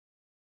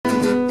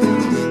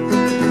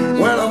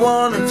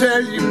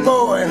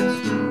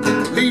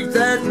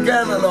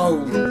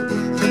alone.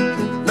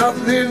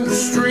 Nothing in the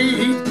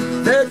street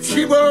that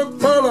she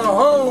won't follow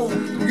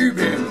home. You've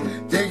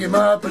been digging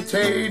my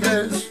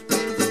potatoes,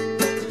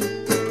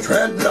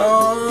 treading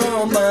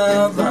on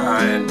my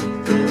vine.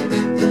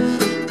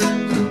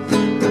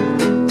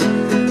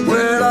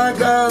 Well, I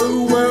got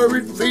a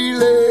worried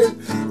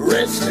feeling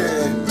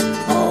resting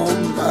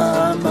on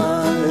my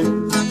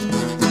mind.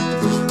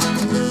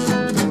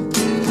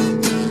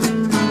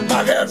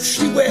 My girl,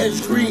 she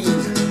wears green.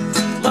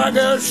 My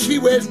girl, she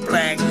wears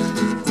black.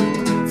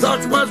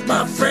 Thought you was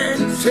my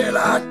friend till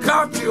I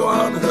caught you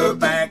on her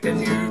back. And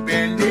you've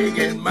been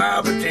digging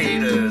my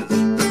potatoes,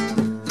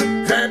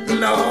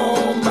 treading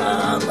on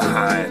my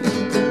vine.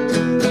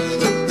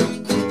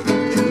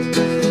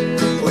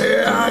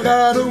 Well, I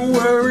got a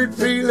worried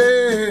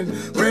feeling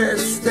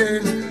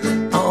resting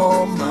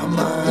on my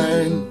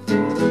mind.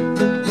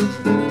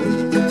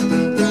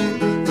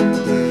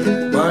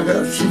 My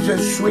girl, she's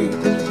just sweet.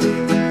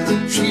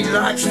 She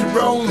likes to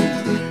roam.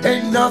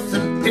 Ain't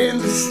nothing in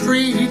the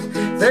street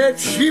that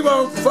she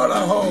won't follow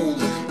home.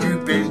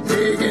 You've been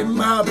digging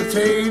my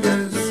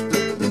potatoes,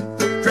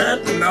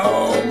 trampling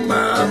on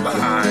my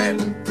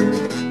behind.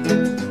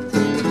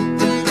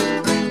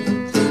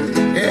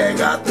 Yeah,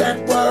 got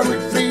that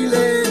worried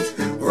feeling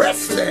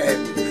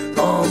resting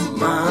on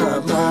my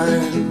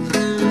mind.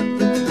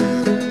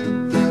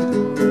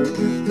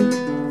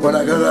 When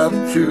I got up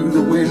to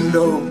the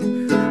window,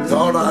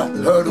 thought I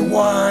heard a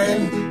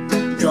whine.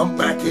 Jumped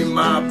back in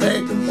my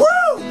bed. Woo!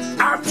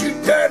 Out, you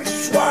dirty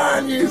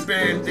swine! You've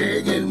been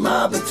digging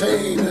my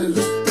potatoes,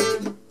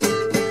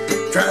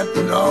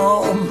 trampling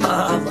on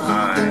my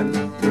vine.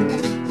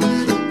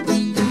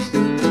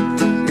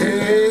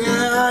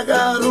 Yeah, I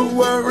got a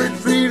worried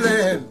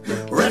feeling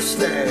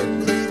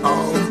resting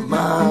on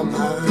my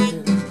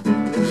mind.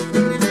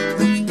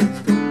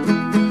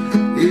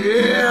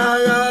 Yeah,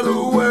 I got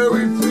a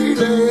worried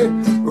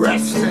feeling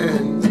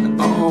resting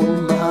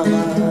on my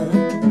mind.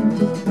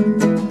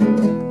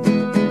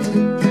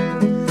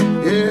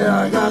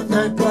 I got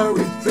that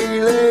worried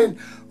feeling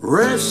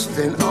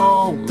resting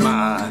on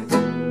my.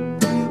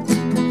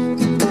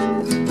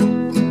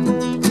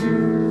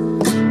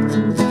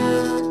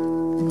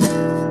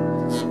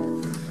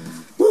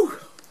 Woo!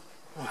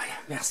 Voilà,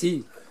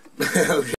 merci.